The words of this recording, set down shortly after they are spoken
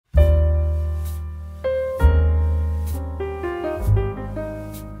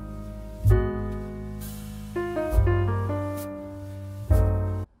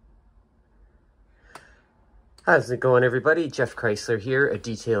How's it going, everybody? Jeff Chrysler here, a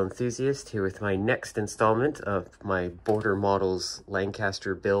detail enthusiast, here with my next installment of my Border Models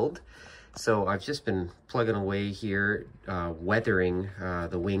Lancaster build. So I've just been plugging away here, weathering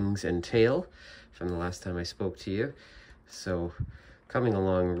the wings and tail from the last time I spoke to you. So coming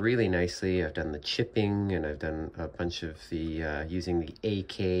along really nicely. I've done the chipping and I've done a bunch of the using the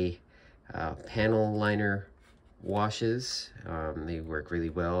AK panel liner washes. They work really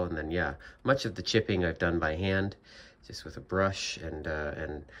well. And then yeah, much of the chipping I've done by hand, just with a brush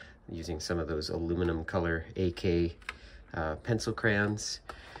and using some of those aluminum color AK pencil crayons.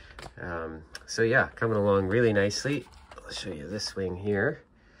 So yeah, coming along really nicely. I'll show you this wing here.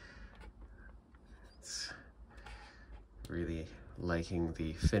 It's really liking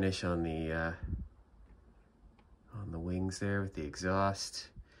the finish on the wings there with the exhaust.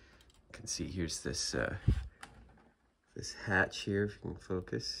 You can see here's this this hatch here, if you can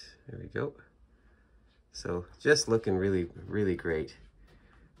focus. There we go. So just looking really great.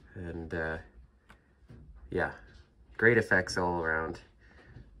 And yeah, great effects all around.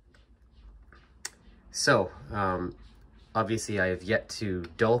 So obviously I have yet to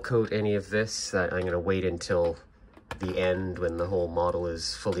dull coat any of this. I'm going to wait until the end when the whole model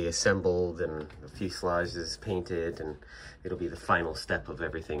is fully assembled and the fuselage is painted, and it'll be the final step of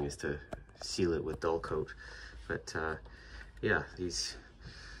everything is to seal it with dull coat. But yeah, these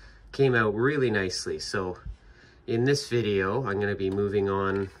came out really nicely. So in this video, I'm going to be moving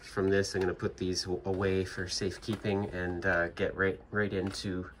on from this. I'm going to put these away for safekeeping and get right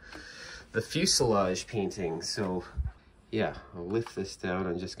into the fuselage painting. So yeah, I'll lift this down.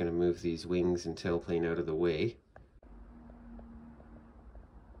 I'm just going to move these wings and tailplane out of the way.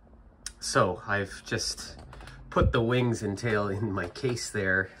 So I've just put the wings and tail in my case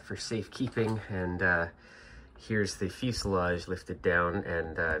there for safekeeping, and here's the fuselage lifted down,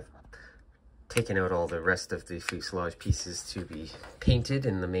 and I've taken out all the rest of the fuselage pieces to be painted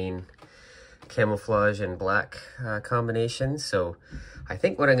in the main camouflage and black combination. So I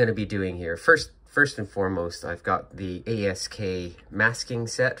think what I'm going to be doing here, first and foremost, I've got the ASK masking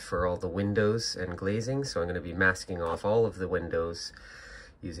set for all the windows and glazing. So I'm going to be masking off all of the windows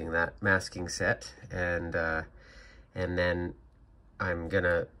using that masking set, and then I'm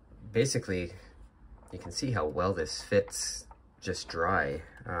gonna basically, you can see how well this fits just dry,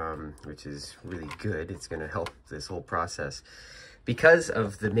 which is really good. It's gonna help this whole process. Because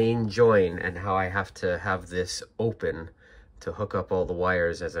of the main join and how I have to have this open to hook up all the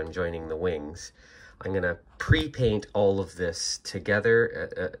wires as I'm joining the wings, I'm gonna pre-paint all of this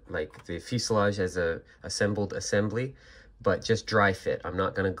together, like the fuselage as a assembled assembly, but just dry fit. I'm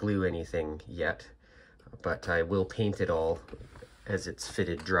not gonna glue anything yet, but I will paint it all as it's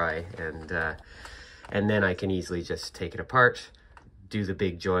fitted dry, and then I can easily just take it apart, do the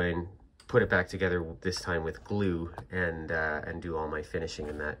big join, put it back together, this time with glue, and do all my finishing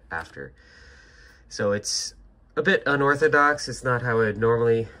in that after. So it's a bit unorthodox. It's not how I'd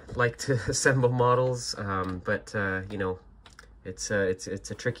normally like to assemble models, but you know, it's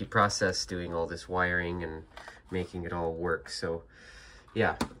a tricky process doing all this wiring and making it all work. So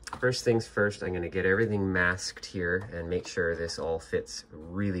yeah, first things first, I'm going to get everything masked here and make sure this all fits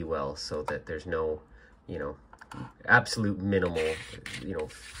really well, so that there's no, you know, absolute minimal, you know,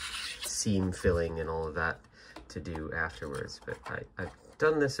 seam filling and all of that to do afterwards. But I've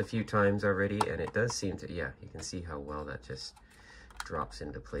done this a few times already, and it does seem to, yeah, you can see how well that just drops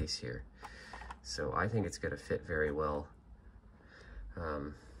into place here. So I think it's going to fit very well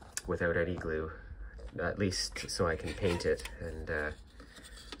without any glue, at least so I can paint it, and then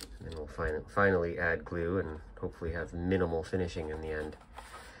we'll finally add glue and hopefully have minimal finishing in the end.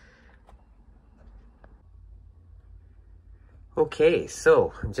 Okay,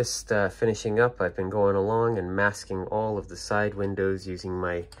 so I'm just finishing up. I've been going along and masking all of the side windows using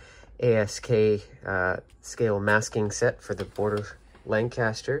my ASK scale masking set for the Border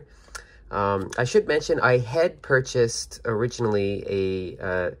Lancaster. I should mention I had purchased originally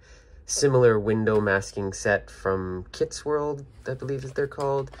a similar window masking set from Kit's World, I believe is they're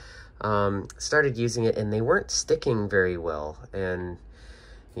called. Started using it and they weren't sticking very well, and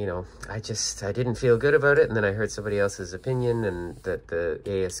you know, I didn't feel good about it. And then I heard somebody else's opinion, and that the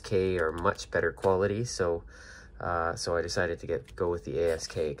ASK are much better quality, so so I decided to go with the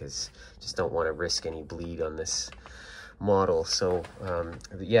ASK, because I just don't want to risk any bleed on this model. So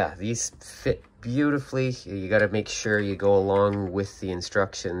yeah, these fit beautifully. You got to make sure you go along with the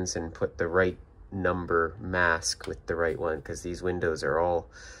instructions and put the right number mask with the right one, because these windows are all,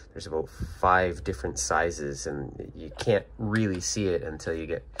 there's about 5 different sizes, and you can't really see it until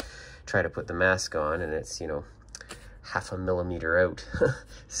you try to put the mask on, and it's, you know, half a millimeter out.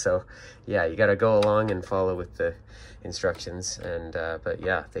 So yeah, you got to go along and follow with the instructions. And but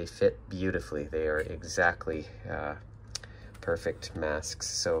yeah, they fit beautifully. They are exactly perfect masks.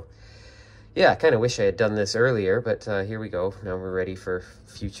 So yeah, I kind of wish I had done this earlier, but here we go. Now we're ready for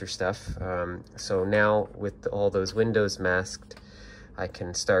future stuff. So now with all those windows masked, I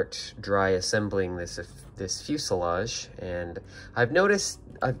can start dry assembling this fuselage. And I've noticed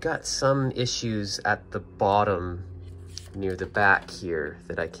I've got some issues at the bottom near the back here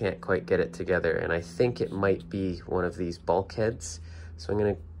that I can't quite get it together, and I think it might be one of these bulkheads. So I'm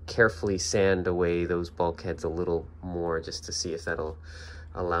going to carefully sand away those bulkheads a little more just to see if that'll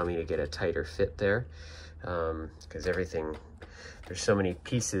allow me to get a tighter fit there, because everything, there's so many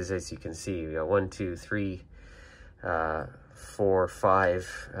pieces, as you can see. We got 1, 2, 3, 4,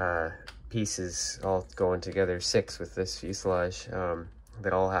 5 pieces all going together, 6 with this fuselage,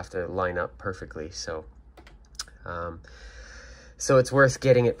 that all have to line up perfectly. So so it's worth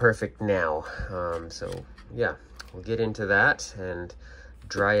getting it perfect now. So yeah, we'll get into that and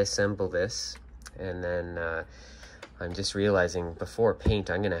dry assemble this. And then I'm just realizing before paint,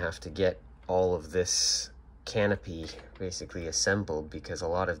 I'm gonna have to get all of this canopy basically assembled, because a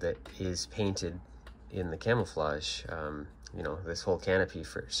lot of it is painted in the camouflage. You know, this whole canopy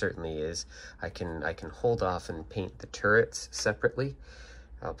certainly is. I can hold off and paint the turrets separately.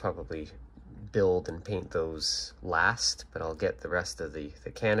 I'll probably build and paint those last, but I'll get the rest of the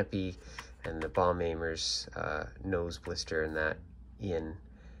canopy and the bomb aimer's nose blister and that in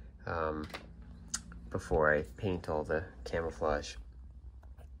before I paint all the camouflage.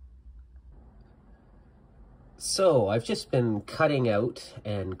 So I've just been cutting out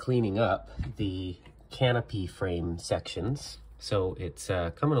and cleaning up the canopy frame sections. So it's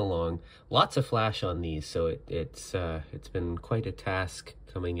coming along. Lots of flash on these, so it's been quite a task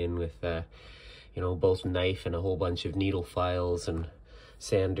coming in with you know, both knife and a whole bunch of needle files and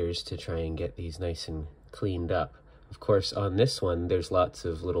sanders to try and get these nice and cleaned up. Of course, on this one, there's lots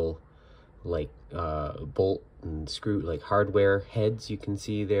of little like bolt and screw, like hardware heads you can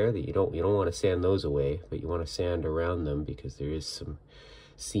see there that you don't want to sand those away, but you want to sand around them because there is some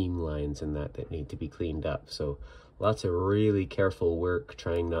seam lines in that need to be cleaned up. So lots of really careful work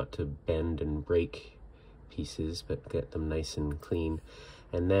trying not to bend and break pieces, but get them nice and clean.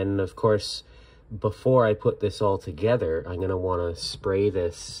 And then of course, before I put this all together, I'm gonna want to spray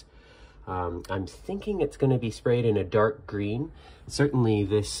this. I'm thinking it's going to be sprayed in a dark green. Certainly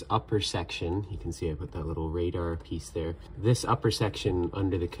this upper section, you can see I put that little radar piece there. This upper section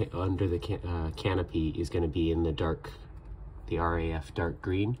under the canopy is going to be in the RAF dark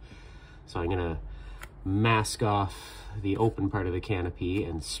green. So I'm going to mask off the open part of the canopy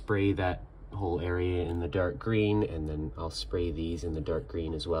and spray that whole area in the dark green, and then I'll spray these in the dark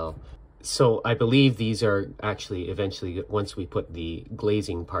green as well. So I believe these are actually eventually, once we put the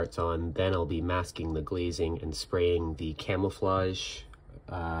glazing parts on, then I'll be masking the glazing and spraying the camouflage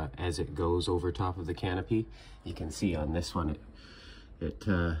as it goes over top of the canopy. You can see on this one,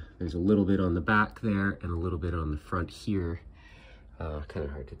 there's a little bit on the back there and a little bit on the front here. Kind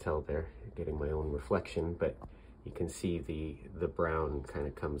of hard to tell there, getting my own reflection, but you can see the brown kind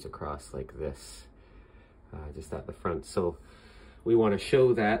of comes across like this, just at the front. So we want to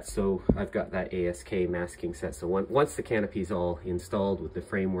show that, so I've got that ASK masking set. So once the canopy's all installed with the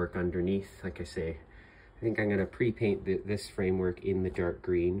framework underneath, like I say, I think I'm going to pre-paint this framework in the dark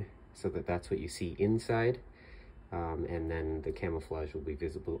green so that that's what you see inside, and then the camouflage will be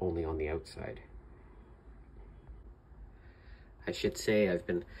visible only on the outside. I should say I've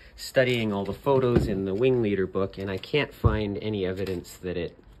been studying all the photos in the wing leader book, and I can't find any evidence that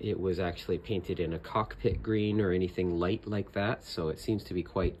it was actually painted in a cockpit green or anything light like that, so it seems to be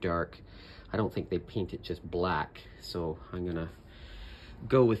quite dark. I don't think they paint it just black, so I'm gonna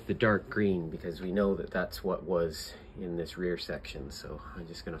go with the dark green because we know that that's what was in this rear section, so I'm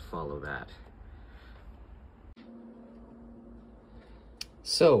just gonna follow that.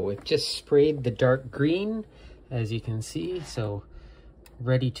 So I've just sprayed the dark green, as you can see, so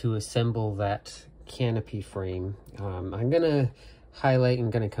ready to assemble that canopy frame. I'm gonna highlight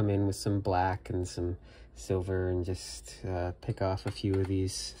and going to come in with some black and some silver and just pick off a few of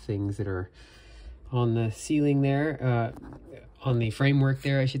these things that are on the ceiling there, on the framework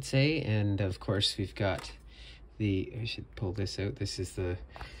there, I should say. And of course we've got I should pull this out, this is the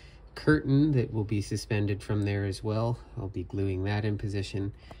curtain that will be suspended from there as well. I'll be gluing that in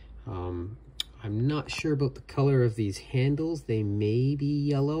position. I'm not sure about the color of these handles. They may be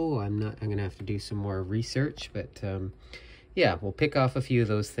yellow. I'm gonna have to do some more research, but yeah, we'll pick off a few of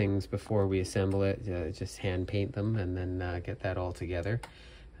those things before we assemble it, just hand paint them and then get that all together,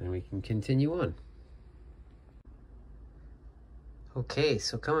 and we can continue on. Okay,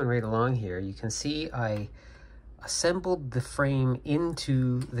 so coming right along here, you can see I assembled the frame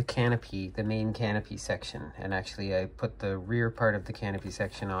into the canopy, the main canopy section, and actually I put the rear part of the canopy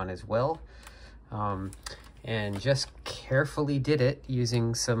section on as well, and just carefully did it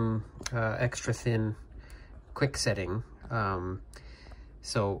using some extra thin quick setting.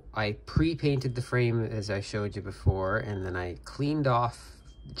 So I pre-painted the frame as I showed you before, and then I cleaned off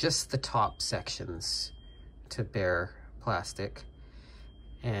just the top sections to bare plastic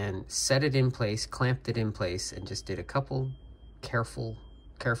and set it in place, clamped it in place, and just did a couple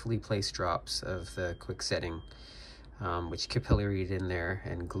carefully placed drops of the quick setting, which capillaried in there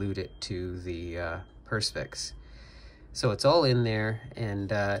and glued it to the perspex. So it's all in there, and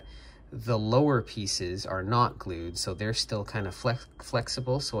the lower pieces are not glued, so they're still kind of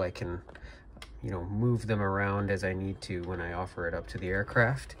flexible, so I can, you know, move them around as I need to when I offer it up to the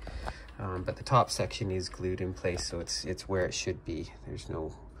aircraft. But the top section is glued in place, so it's where it should be. There's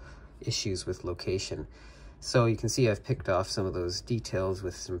no issues with location. So you can see I've picked off some of those details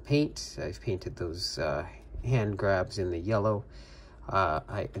with some paint. I've painted those hand grabs in the yellow.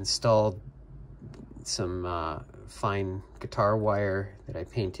 I installed some fine guitar wire that I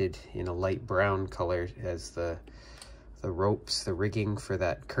painted in a light brown color as the ropes, the rigging for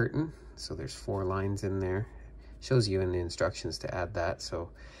that curtain. So there's 4 lines in there. Shows you in the instructions to add that. So,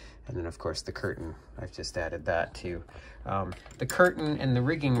 and then of course the curtain, I've just added that too. The curtain and the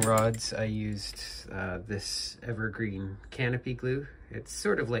rigging rods, I used this evergreen canopy glue. It's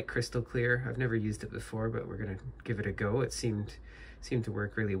sort of like crystal clear. I've never used it before, but we're gonna give it a go. It seemed to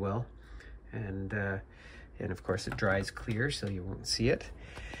work really well. And of course it dries clear, so you won't see it.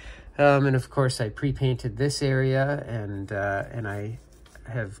 And of course I pre-painted this area, and I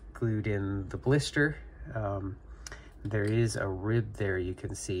have glued in the blister. There is a rib there, you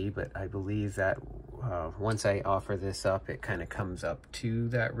can see, but I believe that once I offer this up, it kind of comes up to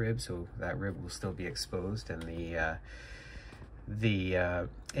that rib, so that rib will still be exposed, and the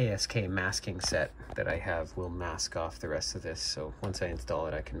ASK masking set that I have will mask off the rest of this. So once I install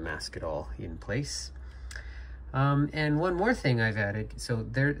it, I can mask it all in place. And one more thing I've added, so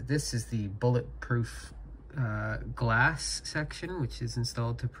this is the bulletproof glass section, which is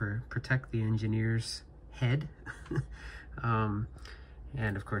installed to protect the engineer's head.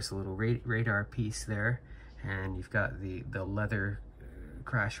 And of course a little radar piece there, and you've got the leather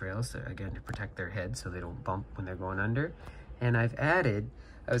crash rails, again, to protect their head so they don't bump when they're going under. And I've added,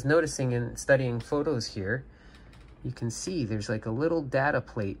 I was noticing in studying photos here, you can see there's like a little data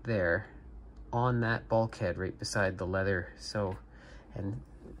plate there on that bulkhead right beside the leather. So, and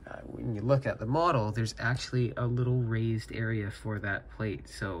when you look at the model, there's actually a little raised area for that plate.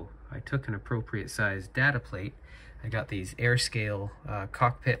 So I took an appropriate size data plate. I got these AirScale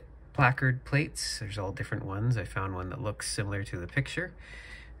cockpit placard plates. There's all different ones. I found one that looks similar to the picture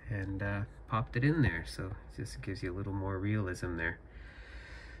and popped it in there. So it just gives you a little more realism there.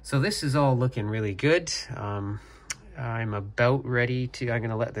 So this is all looking really good. I'm about ready to, I'm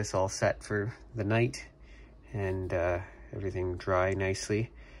gonna let this all set for the night and everything dry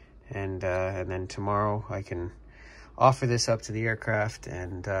nicely. And then tomorrow I can offer this up to the aircraft,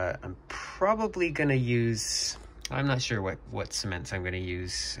 and I'm probably gonna use, I'm not sure what cements I'm gonna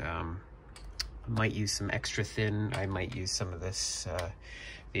use. I might use some extra thin. I might use some of this,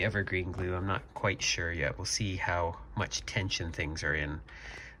 the evergreen glue. I'm not quite sure yet. We'll see how much tension things are in.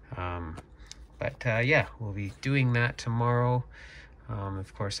 But yeah, we'll be doing that tomorrow.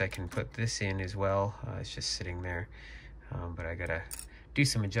 Of course, I can put this in as well. It's just sitting there, but I gotta do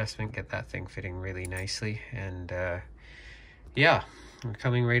some adjustment, get that thing fitting really nicely. And yeah, we're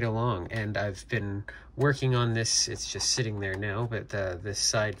coming right along. And I've been working on this. It's just sitting there now, but this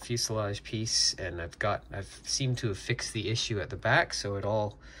side fuselage piece, and I've seemed to have fixed the issue at the back, so it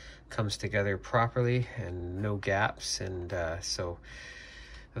all comes together properly and no gaps. And so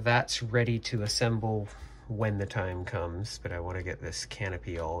that's ready to assemble when the time comes, but I want to get this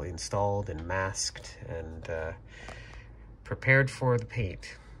canopy all installed and masked and prepared for the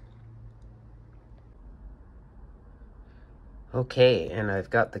paint. Okay, and I've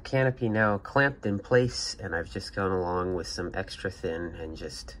got the canopy now clamped in place, and I've just gone along with some extra thin and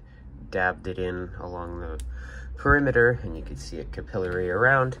just dabbed it in along the perimeter, and you can see it capillary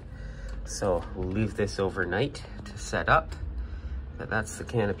around. So we'll leave this overnight to set up. But that's the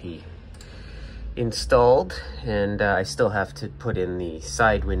canopy installed, and I still have to put in the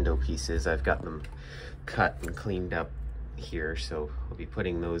side window pieces. I've got them cut and cleaned up here, so I'll be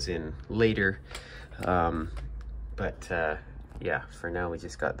putting those in later. But yeah, for now we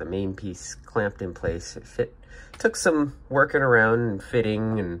just got the main piece clamped in place. It fit, took some working around and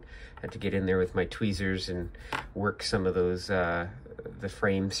fitting, and had to get in there with my tweezers and work some of those, the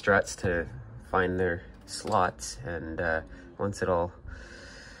frame struts to find their slots. And once it all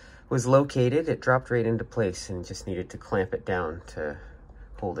was located, it dropped right into place and just needed to clamp it down to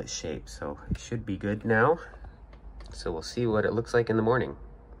hold its shape. So it should be good now. So we'll see what it looks like in the morning.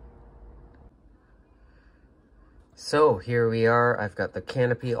 So here we are. I've got the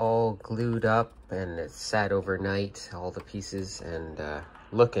canopy all glued up and it's sat overnight, all the pieces, and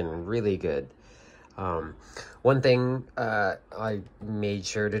looking really good. One thing I made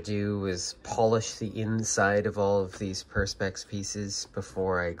sure to do was polish the inside of all of these Perspex pieces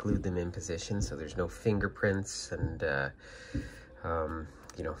before I glued them in position, so there's no fingerprints. And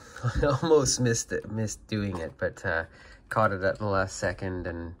you know, I almost missed doing it, but caught it at the last second,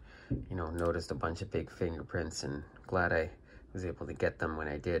 and you know, noticed a bunch of big fingerprints, and glad I was able to get them when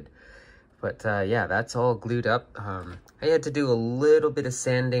I did. But yeah, that's all glued up. I had to do a little bit of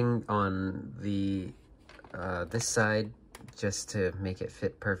sanding on the this side just to make it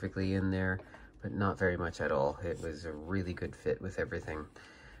fit perfectly in there, but not very much at all. It was a really good fit with everything.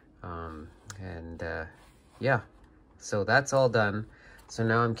 Yeah, so that's all done. So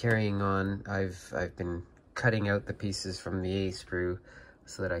now I'm carrying on. I've been cutting out the pieces from the A sprue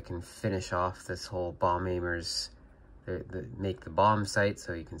so that I can finish off this whole bomb aimers, make the bomb sight.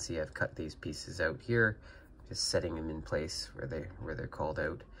 So you can see I've cut these pieces out here, just setting them in place where they're called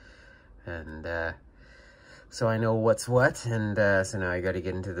out. And so I know what's what, and so now I got to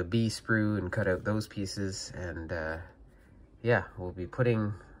get into the B sprue and cut out those pieces. And yeah, we'll be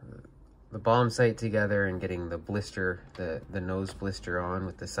putting the bomb sight together and getting the blister, the nose blister on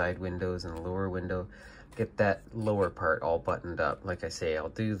with the side windows and the lower window. Get that lower part all buttoned up. Like I say, I'll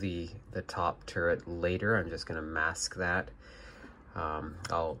do the top turret later. I'm just gonna mask that.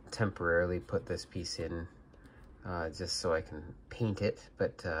 I'll temporarily put this piece in just so I can paint it,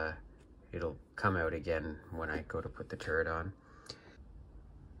 but it'll come out again when I go to put the turret on.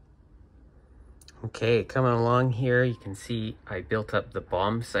 Okay, coming along here, you can see I built up the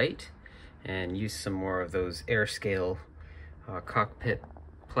bomb sight and used some more of those air-scale cockpit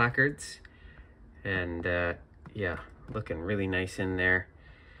placards. And yeah, looking really nice in there.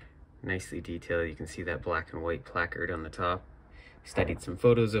 Nicely detailed. You can see that black and white placard on the top. Studied some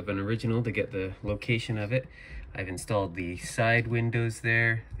photos of an original to get the location of it. I've installed the side windows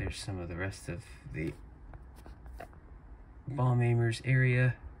there. There's some of the rest of the bomb aimers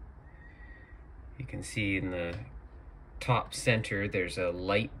area. You can see in the top center there's a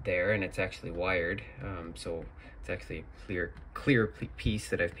light there, and it's actually wired, so it's actually a clear piece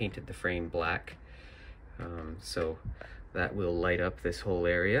that I've painted the frame black, so that will light up this whole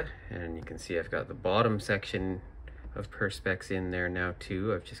area. And you can see I've got the bottom section of Perspex in there now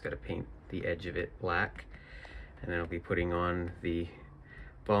too. I've just got to paint the edge of it black, and then I'll be putting on the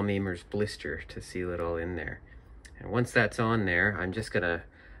bomb aimer's blister to seal it all in there. And once that's on there, I'm just gonna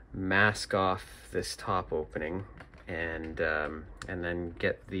mask off this top opening and then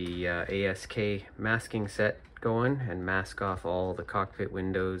get the ASK masking set going and mask off all the cockpit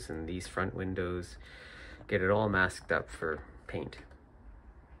windows and these front windows, get it all masked up for paint.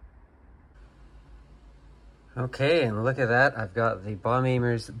 Okay, and look at that, I've got the bomb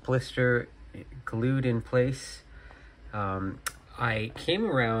aimer's blister glued in place. I came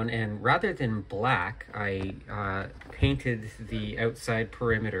around, and rather than black, I painted the outside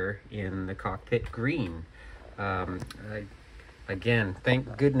perimeter in the cockpit green. Again,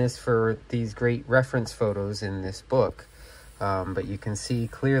 thank goodness for these great reference photos in this book, but you can see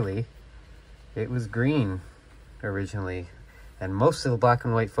clearly it was green originally, and most of the black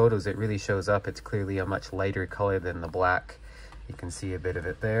and white photos it really shows up. It's clearly a much lighter color than the black. You can see a bit of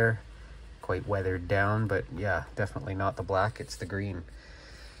it there, quite weathered down, but yeah, definitely not the black, it's the green.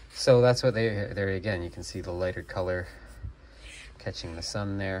 So that's what there again, you can see the lighter color catching the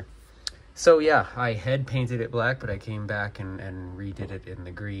sun there. So yeah, I had painted it black, but I came back and redid it in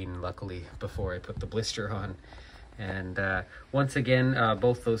the green, luckily, before I put the blister on. And once again,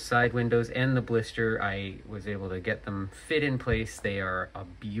 both those side windows and the blister, I was able to get them fit in place. They are a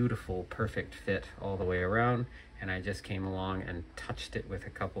beautiful, perfect fit all the way around. And I just came along and touched it with a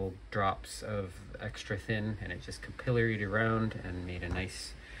couple drops of extra thin, and it just capillaried around and made a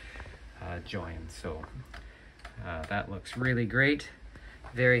nice join. So that looks really great.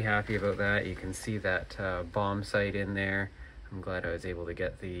 Very happy about that. You can see that bomb sight in there. I'm glad I was able to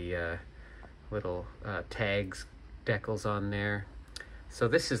get the little tags, decals on there. So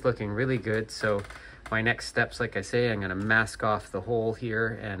this is looking really good. So my next steps, like I say, I'm going to mask off the hole here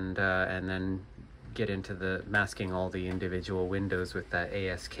and then get into the masking all the individual windows with that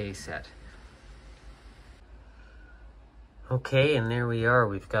ASK set. Okay, and there we are.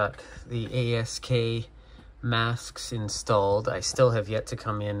 We've got the ASK masks installed. I still have yet to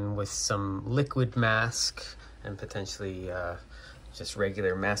come in with some liquid mask and potentially just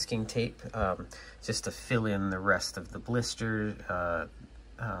regular masking tape, just to fill in the rest of the blister.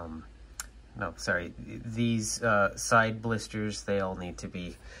 No, sorry, these side blisters, they all need to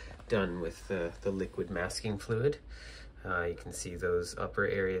be done with the liquid masking fluid. You can see those upper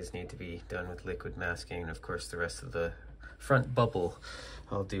areas need to be done with liquid masking, and of course the rest of the front bubble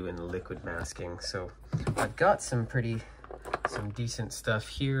I'll do in the liquid masking. So I've got some decent stuff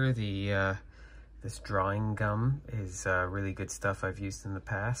here. This drawing gum is really good stuff I've used in the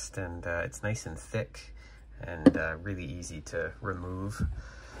past, and it's nice and thick and really easy to remove.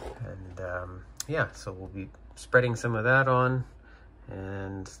 And yeah, so we'll be spreading some of that on,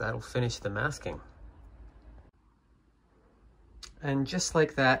 and that'll finish the masking. And just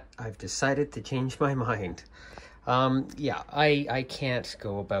like that, I've decided to change my mind. Yeah, I can't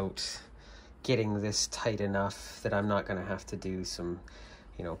go about getting this tight enough that I'm not gonna have to do some,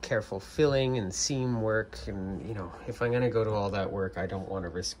 you know, careful filling and seam work. And, you know, if I'm gonna go to all that work, I don't want to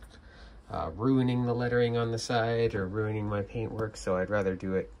risk ruining the lettering on the side or ruining my paintwork, so I'd rather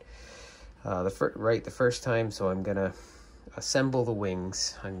do it right the first time. So I'm gonna assemble the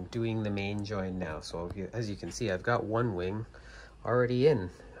wings. I'm doing the main join now. So as you can see, I've got one wing already in.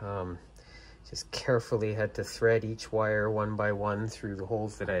 Just carefully had to thread each wire one by one through the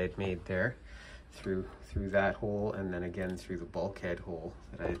holes that I had made there, through that hole, and then again through the bulkhead hole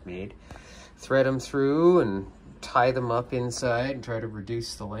that I had made. Thread them through and tie them up inside and try to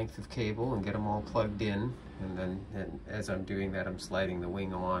reduce the length of cable and get them all plugged in. And then as I'm doing that, I'm sliding the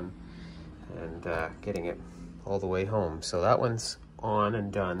wing on and getting it all the way home. So that one's on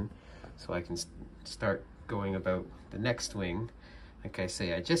and done, so I can start going about the next wing. Like I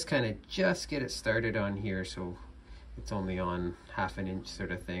say, I just kind of get it started on here, so it's only on 1/2 inch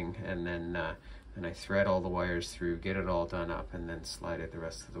sort of thing, and then I thread all the wires through, get it all done up, and then slide it the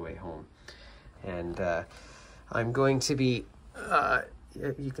rest of the way home. And I'm going to be,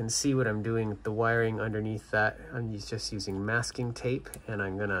 you can see what I'm doing with the wiring underneath that. I'm just using masking tape, and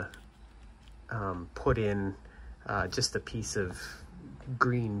I'm gonna put in just a piece of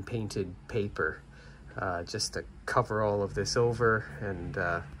green painted paper, just to cover all of this over and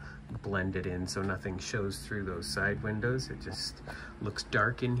blend it in so nothing shows through those side windows. It just looks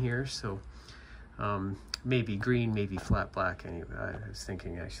dark in here. So maybe green, maybe flat black, anyway, I was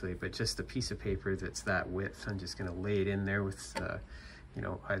thinking actually, but just a piece of paper that's that width. I'm just gonna lay it in there with you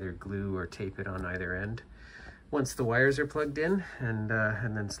know, either glue or tape it on either end once the wires are plugged in, and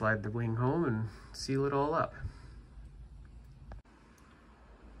then slide the wing home and seal it all up.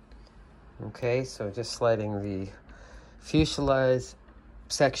 Okay, so just sliding the fuselage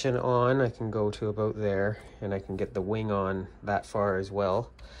section on. I can go to about there, and I can get the wing on that far as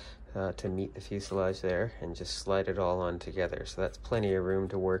well to meet the fuselage there, and just slide it all on together. So that's plenty of room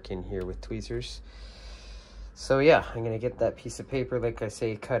to work in here with tweezers. So yeah, I'm gonna get that piece of paper, like I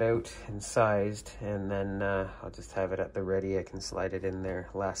say, cut out and sized, and then I'll just have it at the ready. I can slide it in there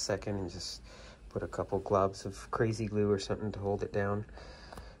last second and just put a couple globs of crazy glue or something to hold it down,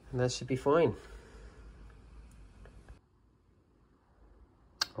 and that should be fine.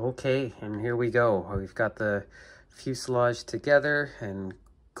 Okay, and here we go. We've got the fuselage together and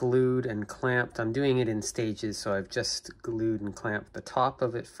glued and clamped. I'm doing it in stages, so I've just glued and clamped the top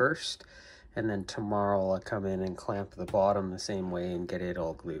of it first, and then tomorrow I'll come in and clamp the bottom the same way and get it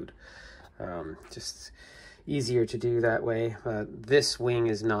all glued. Just easier to do that way. This wing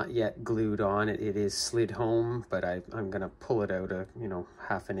is not yet glued on. It is slid home, but I'm gonna pull it out you know,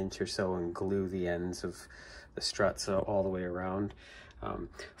 1/2 inch or so and glue the ends of the struts all the way around.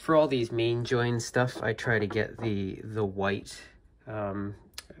 For all these main join stuff, I try to get the white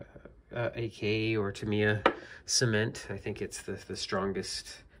AKA or Tamiya cement. I think it's the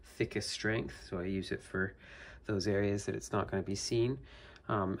strongest, thickest strength, so I use it for those areas that it's not going to be seen.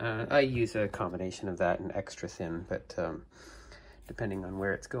 I use a combination of that and extra thin, but depending on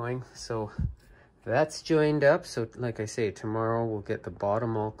where it's going. So that's joined up. So like I say, tomorrow we'll get the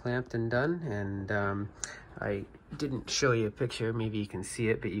bottom all clamped and done. And I didn't show you a picture, maybe you can see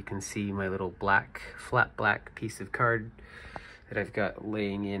it, but you can see my little flat black piece of card that I've got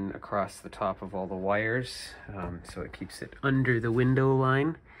laying in across the top of all the wires. So it keeps it under the window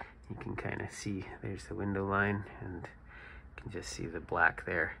line. You can kind of see, there's the window line, and you can just see the black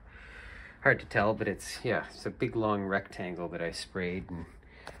there. Hard to tell, but it's, yeah, it's a big long rectangle that I sprayed and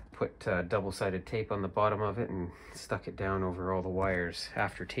put double-sided tape on the bottom of it and stuck it down over all the wires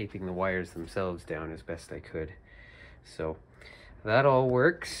after taping the wires themselves down as best I could. So that all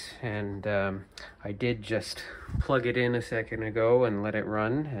works, and I did just plug it in a second ago and let it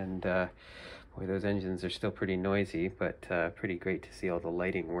run, and boy, those engines are still pretty noisy, but pretty great to see all the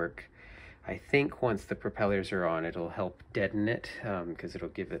lighting work. I think once the propellers are on, it'll help deaden it, because it'll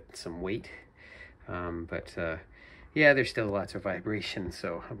give it some weight. Yeah, there's still lots of vibration,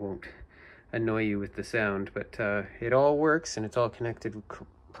 so I won't annoy you with the sound, but it all works and it's all connected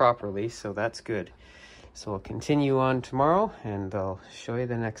properly, so that's good. So I'll continue on tomorrow and I'll show you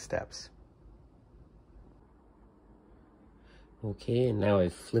the next steps. Okay, and now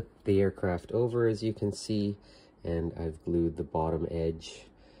I've flipped the aircraft over, as you can see, and I've glued the bottom edge,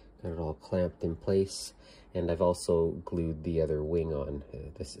 got it all clamped in place, and I've also glued the other wing on.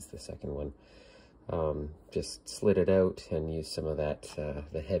 This is the second one. Just slid it out and used some of that,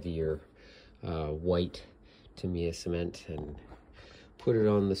 the heavier white Tamiya cement, and put it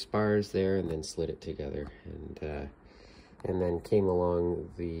on the spars there, and then slid it together, and then came along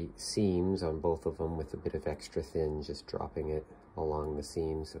the seams on both of them with a bit of extra thin, just dropping it along the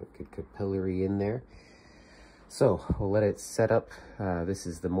seams so it could capillary in there. So we'll let it set up. This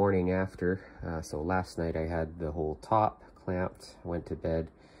is the morning after, so last night I had the whole top clamped, went to bed,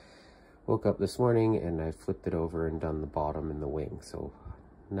 woke up this morning, and I flipped it over and done the bottom and the wing. So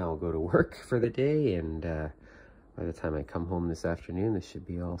now I'll go to work for the day, and by the time I come home this afternoon, this should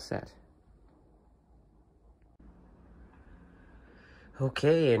be all set.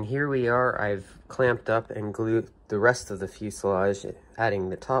 Okay, and here we are. I've clamped up and glued the rest of the fuselage, adding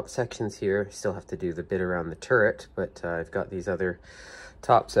the top sections here. I still have to do the bit around the turret, but I've got these other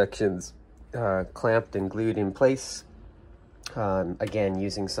top sections clamped and glued in place. Again,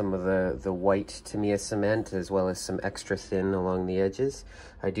 using some of the white Tamiya cement as well as some extra thin along the edges.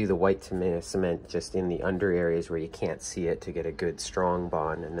 I do the white Tamiya cement just in the under areas where you can't see it to get a good strong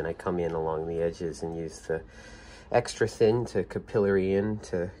bond, and then I come in along the edges and use the extra thin to capillary in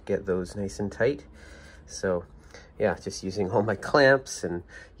to get those nice and tight. So yeah, just using all my clamps, and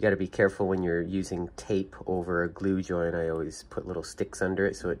you got to be careful when you're using tape over a glue joint. I always put little sticks under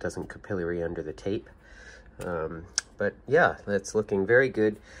it so it doesn't capillary under the tape. But yeah, that's looking very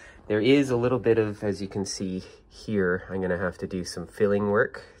good. There is a little bit of, as you can see here, I'm gonna have to do some filling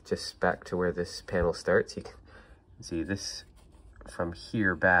work just back to where this panel starts. You can see this from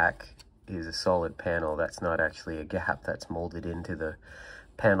here back is a solid panel. That's not actually a gap, that's molded into the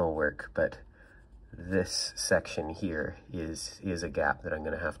panel work, but this section here is a gap that I'm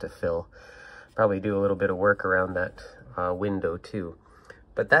gonna have to fill. Probably do a little bit of work around that window too.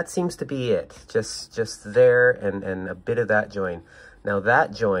 But that seems to be it, just there and a bit of that join. Now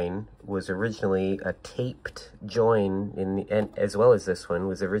that join was originally a taped join, and as well as this one,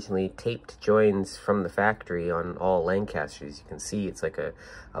 was originally taped joins from the factory on all Lancasters. You can see it's like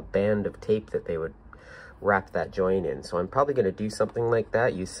a band of tape that they would wrap that join in. So I'm probably going to do something like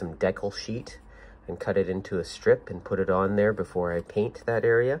that, use some decal sheet and cut it into a strip and put it on there before I paint that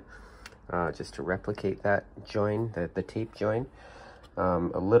area, just to replicate that join, the tape join.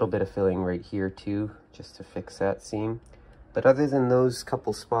 A little bit of filling right here too, just to fix that seam. But other than those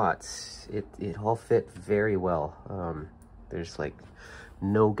couple spots, it all fit very well. There's like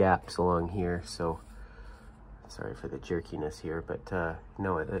no gaps along here, so sorry for the jerkiness here, but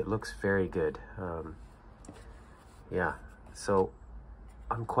no, it looks very good. Yeah, so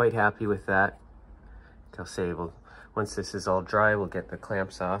I'm quite happy with that. I'll say, well, once this is all dry, we'll get the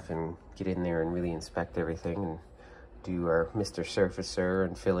clamps off and get in there and really inspect everything and do our Mr. Surfacer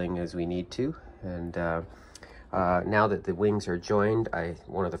and filling as we need to. And now that the wings are joined,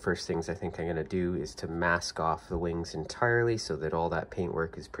 one of the first things I think I'm going to do is to mask off the wings entirely so that all that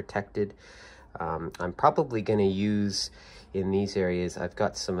paintwork is protected. I'm probably going to use, in these areas, I've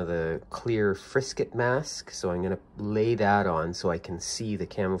got some of the clear frisket mask, so I'm going to lay that on so I can see the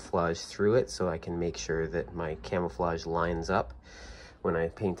camouflage through it, so I can make sure that my camouflage lines up when I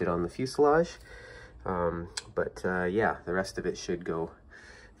paint it on the fuselage. Yeah, the rest of it should go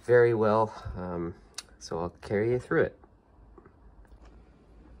very well, so I'll carry you through it.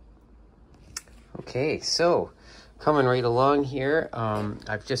 Okay, so coming right along here,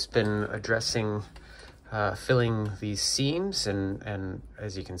 I've just been addressing filling these seams, and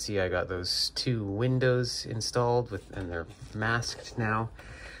as you can see, I got those two windows installed and they're masked now.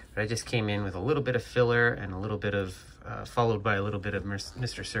 But I just came in with a little bit of filler and a little bit of followed by a little bit of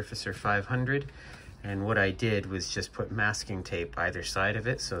Mr. Surfacer 500. And what I did was just put masking tape either side of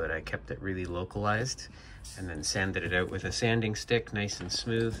it so that I kept it really localized, and then sanded it out with a sanding stick, nice and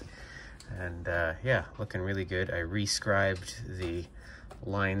smooth. And yeah, looking really good. I rescribed the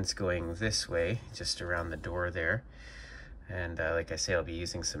lines going this way, just around the door there. And like I say, I'll be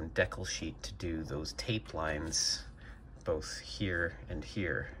using some decal sheet to do those tape lines, both here and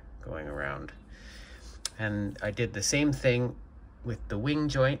here, going around. And I did the same thing with the wing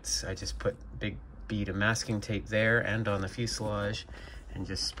joints. I just put big bead of masking tape there and on the fuselage, and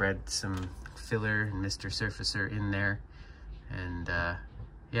just spread some filler and Mr. Surfacer in there. And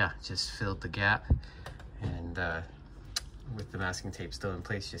yeah, just filled the gap. And with the masking tape still in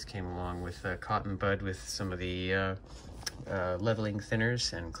place, just came along with a cotton bud with some of the leveling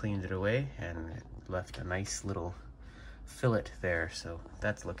thinners and cleaned it away, and it left a nice little fillet there. So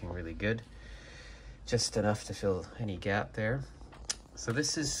that's looking really good. Just enough to fill any gap there. So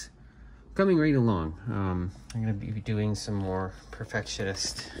this is coming right along. I'm gonna be doing some more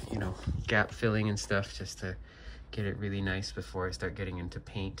perfectionist, you know, gap filling and stuff, just to get it really nice before I start getting into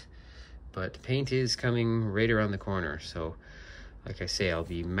paint. But paint is coming right around the corner. So like I say, I'll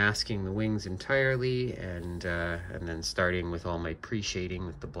be masking the wings entirely, and then starting with all my pre-shading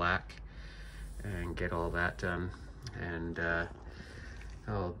with the black and get all that done. And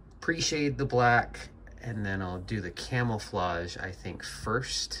I'll pre-shade the black, and then I'll do the camouflage, I think,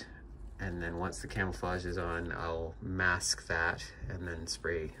 first. And then once the camouflage is on, I'll mask that and then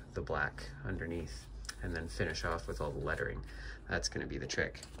spray the black underneath, and then finish off with all the lettering. That's gonna be the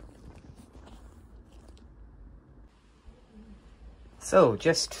trick. So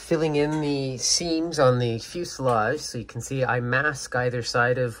just filling in the seams on the fuselage. So you can see I mask either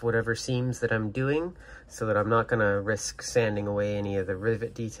side of whatever seams that I'm doing, so that I'm not gonna risk sanding away any of the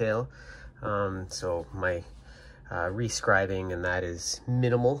rivet detail. So my rescribing and that is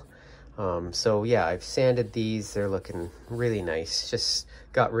minimal. So yeah, I've sanded these. They're looking really nice. Just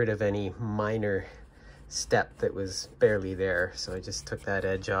got rid of any minor step that was barely there. So I just took that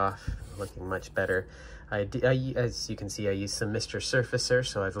edge off, looking much better. As you can see, I used some Mr. Surfacer,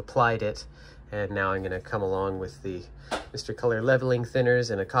 so I've applied it, and now I'm going to come along with the Mr. Color leveling thinners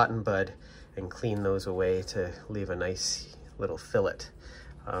and a cotton bud and clean those away to leave a nice little fillet.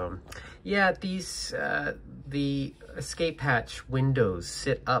 Yeah, these the escape hatch windows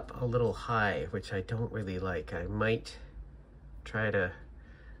sit up a little high, which I don't really like. I might try to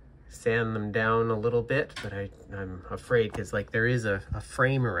sand them down a little bit, but I'm afraid, because like there is a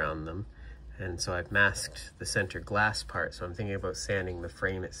frame around them. And so I've masked the center glass part, so I'm thinking about sanding the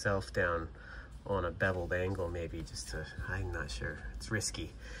frame itself down on a beveled angle, maybe, just to, I'm not sure, it's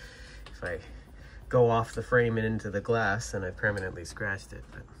risky. If I go off the frame and into the glass, then I permanently scratched it,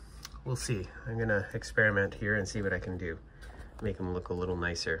 but we'll see. I'm gonna experiment here and see what I can do, make them look a little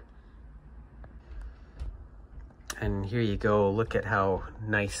nicer. And here you go, look at how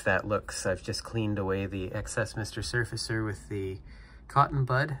nice that looks. I've just cleaned away the excess Mr. Surfacer with the cotton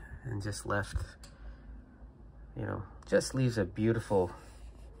bud, and just left, you know, just leaves a beautiful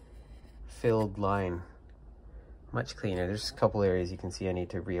filled line. Much cleaner. There's a couple areas you can see I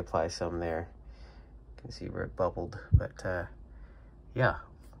need to reapply some there. You can see where it bubbled, but yeah,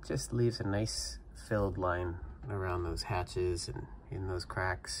 just leaves a nice filled line around those hatches and in those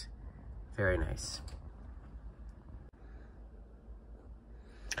cracks. Very nice.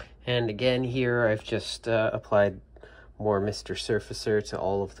 And again here, I've just applied more Mr. Surfacer to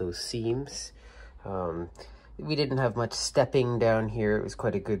all of those seams. We didn't have much stepping down here. It was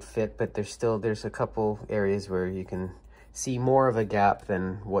quite a good fit, but there's a couple areas where you can see more of a gap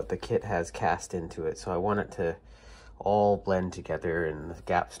than what the kit has cast into it. So I want it to all blend together and the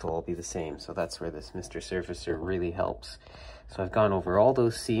gaps to all be the same. So that's where this Mr. Surfacer really helps. So I've gone over all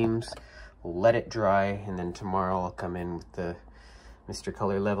those seams, we'll let it dry, and then tomorrow I'll come in with the Mr.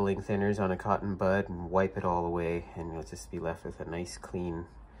 Color leveling thinners on a cotton bud and wipe it all away, and you'll just be left with a nice clean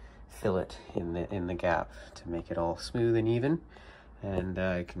fillet in the gap to make it all smooth and even. And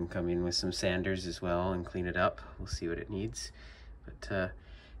I can come in with some sanders as well and clean it up. We'll see what it needs. But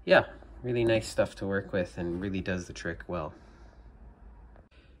yeah, really nice stuff to work with and really does the trick well.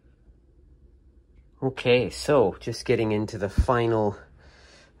 Okay, so just getting into the final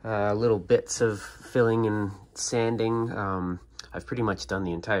little bits of filling and sanding. I've pretty much done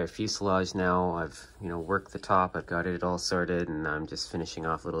the entire fuselage now. I've, you know, worked the top, I've got it all sorted, and I'm just finishing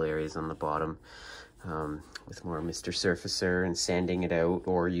off little areas on the bottom with more Mr. Surfacer and sanding it out,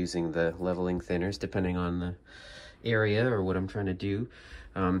 or using the leveling thinners depending on the area or what I'm trying to do.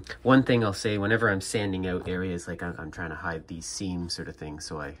 One thing I'll say, whenever I'm sanding out areas, like I'm trying to hide these seams sort of thing,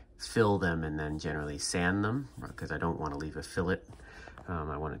 so I fill them and then generally sand them, because I don't want to leave a fillet.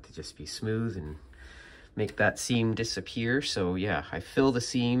 I want it to just be smooth and make that seam disappear. So yeah, I fill the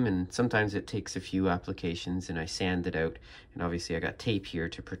seam, and sometimes it takes a few applications, and I sand it out. And obviously I got tape here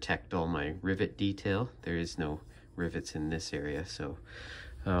to protect all my rivet detail. There is no rivets in this area. So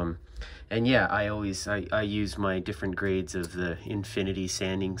and yeah, I use my different grades of the Infinity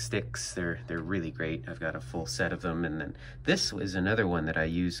sanding sticks. They're really great. I've got a full set of them. And then this is another one that I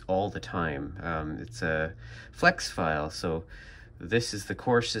use all the time. It's a flex file. So this is the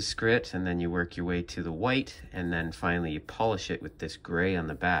coarsest grit, and then you work your way to the white, and then finally you polish it with this gray on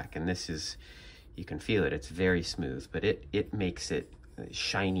the back. And this is, you can feel it, it's very smooth, but it makes it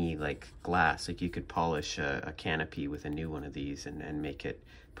shiny like glass. Like you could polish a canopy with a new one of these and make it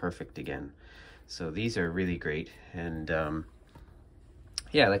perfect again. So these are really great. And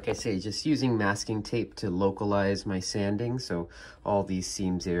yeah, like I say, just using masking tape to localize my sanding. So all these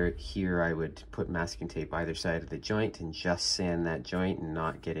seams here, I would put masking tape either side of the joint and just sand that joint and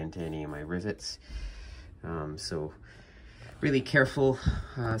not get into any of my rivets. So really careful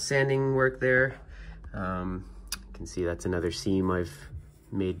sanding work there. You can see that's another seam I've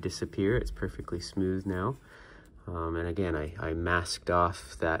made disappear. It's perfectly smooth now. And again, I masked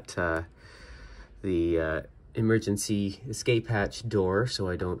off that the emergency escape hatch door so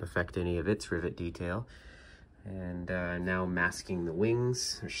I don't affect any of its rivet detail. And now masking the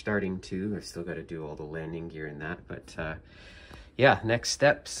wings, or starting to. I've still got to do all the landing gear and that, but yeah, next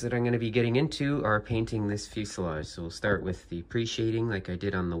steps that I'm going to be getting into are painting this fuselage. So we'll start with the pre-shading like I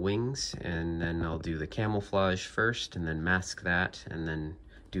did on the wings, and then I'll do the camouflage first and then mask that and then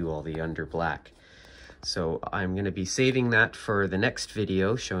do all the under black. So I'm going to be saving that for the next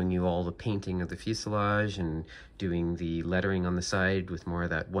video, showing you all the painting of the fuselage and doing the lettering on the side with more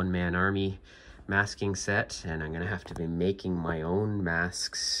of that one-man army masking set. And I'm going to have to be making my own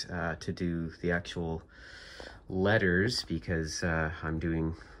masks to do the actual letters, because I'm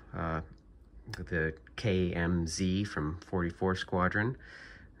doing the KMZ from 44 Squadron,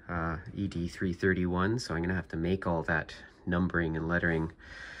 ED 331. So I'm going to have to make all that numbering and lettering,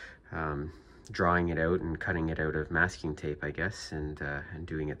 drawing it out and cutting it out of masking tape, I guess, and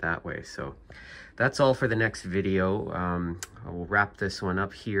doing it that way. So that's all for the next video. I will wrap this one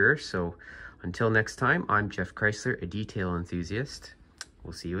up here. So until next time, I'm Jeff Chrysler, a detail enthusiast.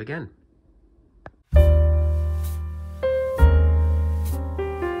 We'll see you again.